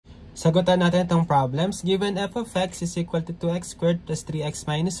Sagutan natin itong problems. Given f of x is equal to 2x squared plus 3x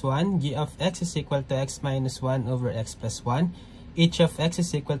minus 1, g of x is equal to x minus 1 over x plus 1, h of x is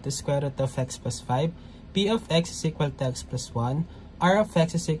equal to square root of x plus 5, p of x is equal to x plus 1, r of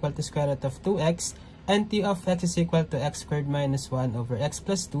x is equal to square root of 2x, and t of x is equal to x squared minus 1 over x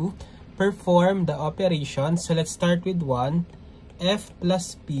plus 2. Perform the operation. So let's start with 1, f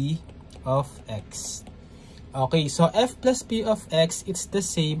plus p of x. Okay, so f plus p of x, it's the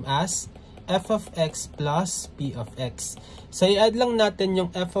same as f of x plus p of x. So i-add lang natin yung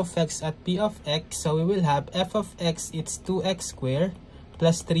f of x at p of x. So we will have f of x, it's 2x squared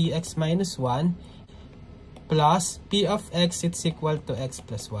plus 3x minus 1 plus p of x, it's equal to x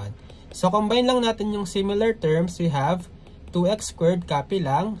plus 1. So combine lang natin yung similar terms. We have 2x squared, copy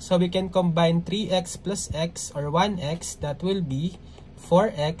lang. So we can combine 3x plus x or 1x, that will be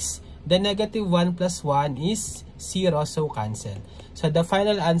 4x. The negative 1 plus 1 is 0, so cancel. So the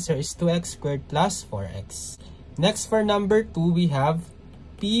final answer is 2x squared plus 4x. Next, for number 2, we have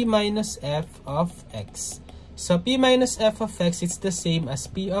p minus f of x. So p minus f of x, it's the same as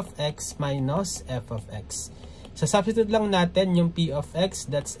p of x minus f of x. So substitute lang natin yung p of x,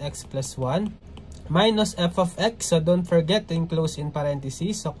 that's x plus 1, minus f of x. So don't forget to enclose in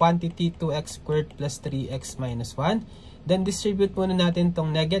parentheses. So quantity 2x squared plus 3x minus 1. Then distribute muna natin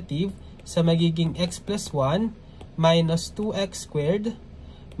tong negative. So magiging x plus 1 minus 2x squared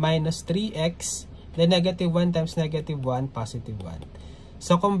minus 3x. Then negative 1 times negative 1, positive 1.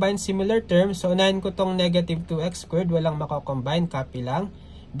 So combine similar terms. So unahin ko tong negative 2x squared. Walang makakombine. Copy lang.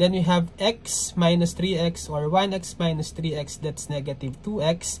 Then we have x minus 3x or 1x minus 3x. That's negative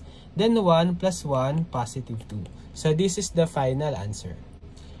 2x. Then 1 plus 1, positive 2. So this is the final answer.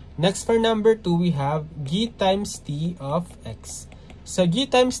 Next, for number 2, we have g times t of x. So g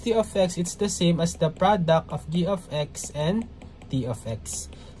times t of x, it's the same as the product of g of x and t of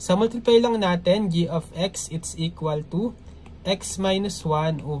x. So multiply lang natin, g of x, it's equal to x minus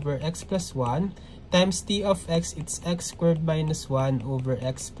 1 over x plus 1 times t of x, it's x squared minus 1 over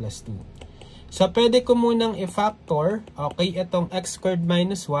x plus 2. So pwede ko munang i-factor, okay, itong x squared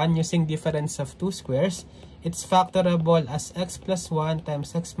minus 1 using difference of 2 squares. It's factorable as x plus 1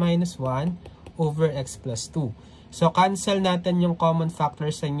 times x minus 1 over x plus 2. So, cancel natin yung common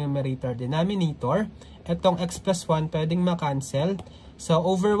factor sa numerator denominator. Itong x plus 1 pwedeng makancel. So,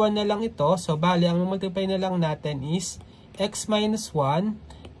 over 1 na lang ito. So, bali, ang multiply na lang natin is x minus 1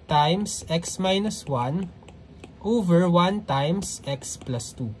 times x minus 1 over 1 times x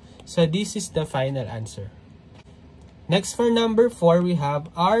plus 2. So, this is the final answer. Next, for number 4, we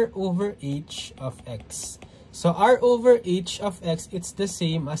have r over h of x. So, r over h of x, it's the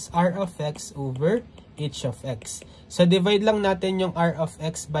same as r of x over h of x. So, divide lang natin yung r of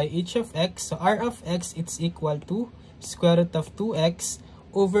x by h of x. So, r of x, it's equal to square root of 2x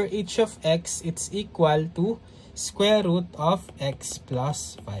over h of x, it's equal to square root of x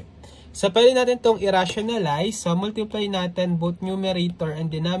plus 5. So, pwede natin itong i-rationalize. So, multiply natin both numerator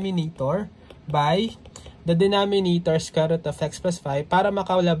and denominator by the denominator square root of x plus 5 para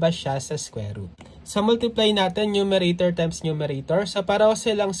makalabas siya sa square root. So, multiply natin numerator times numerator. So, para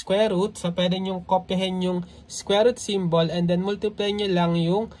silang square root, so pwede nyong kopyahin yung square root symbol and then multiply nyo lang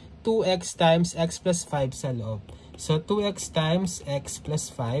yung 2x times x plus 5 sa loob. So, 2x times x plus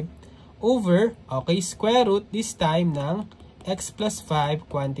 5 over, okay, square root this time ng x plus 5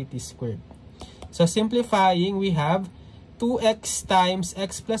 quantity squared. So, simplifying, we have 2x times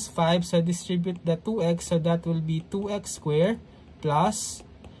x plus 5. So, distribute the 2x. So, that will be 2x squared plus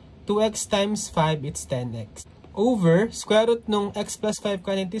 2x times 5, it's 10x. Over, square root nung x plus 5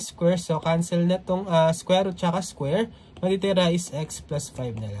 quantity square. So, cancel na tong square root tsaka square. Matitira is x plus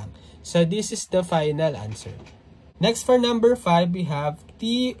 5 na lang. So, this is the final answer. Next, for number 5, we have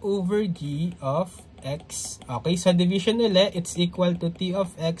t over g of x. Okay, so division ulit, it's equal to t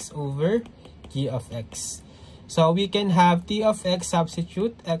of x over g of x. So, we can have t of x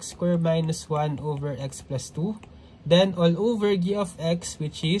substitute, x squared minus 1 over x plus 2. Then, all over g of x,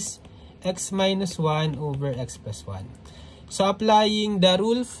 which is x minus 1 over x plus 1. So, applying the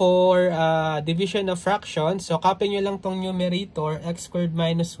rule for division of fractions, so copy nyo lang tong numerator, x squared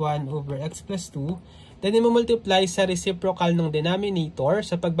minus 1 over x plus 2. Then, i-multiply sa reciprocal ng denominator.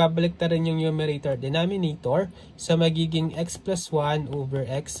 So, pagbabalik ta rin yung numerator denominator. So, magiging x plus 1 over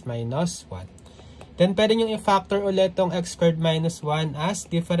x minus 1. Then, pwede nyo i-factor ulit tong x squared minus 1 as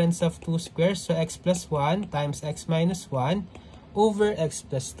difference of 2 squares. So, x plus 1 times x minus 1 over x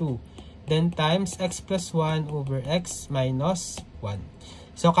plus 2. Then, times x plus 1 over x minus 1.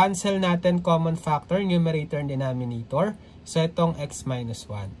 So, cancel natin common factor, numerator and denominator. So, itong x minus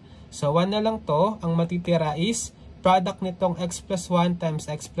 1. So, 1 na lang to. Ang matitira is product nitong x plus 1 times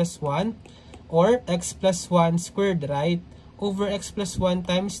x plus 1 or x plus 1 squared, right? Over x plus 1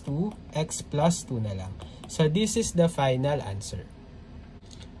 times 2, x plus 2 na lang. So, this is the final answer.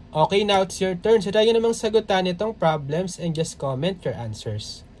 Okay, now it's your turn. So, try nyo namang sagutan itong problems and just comment your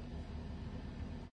answers.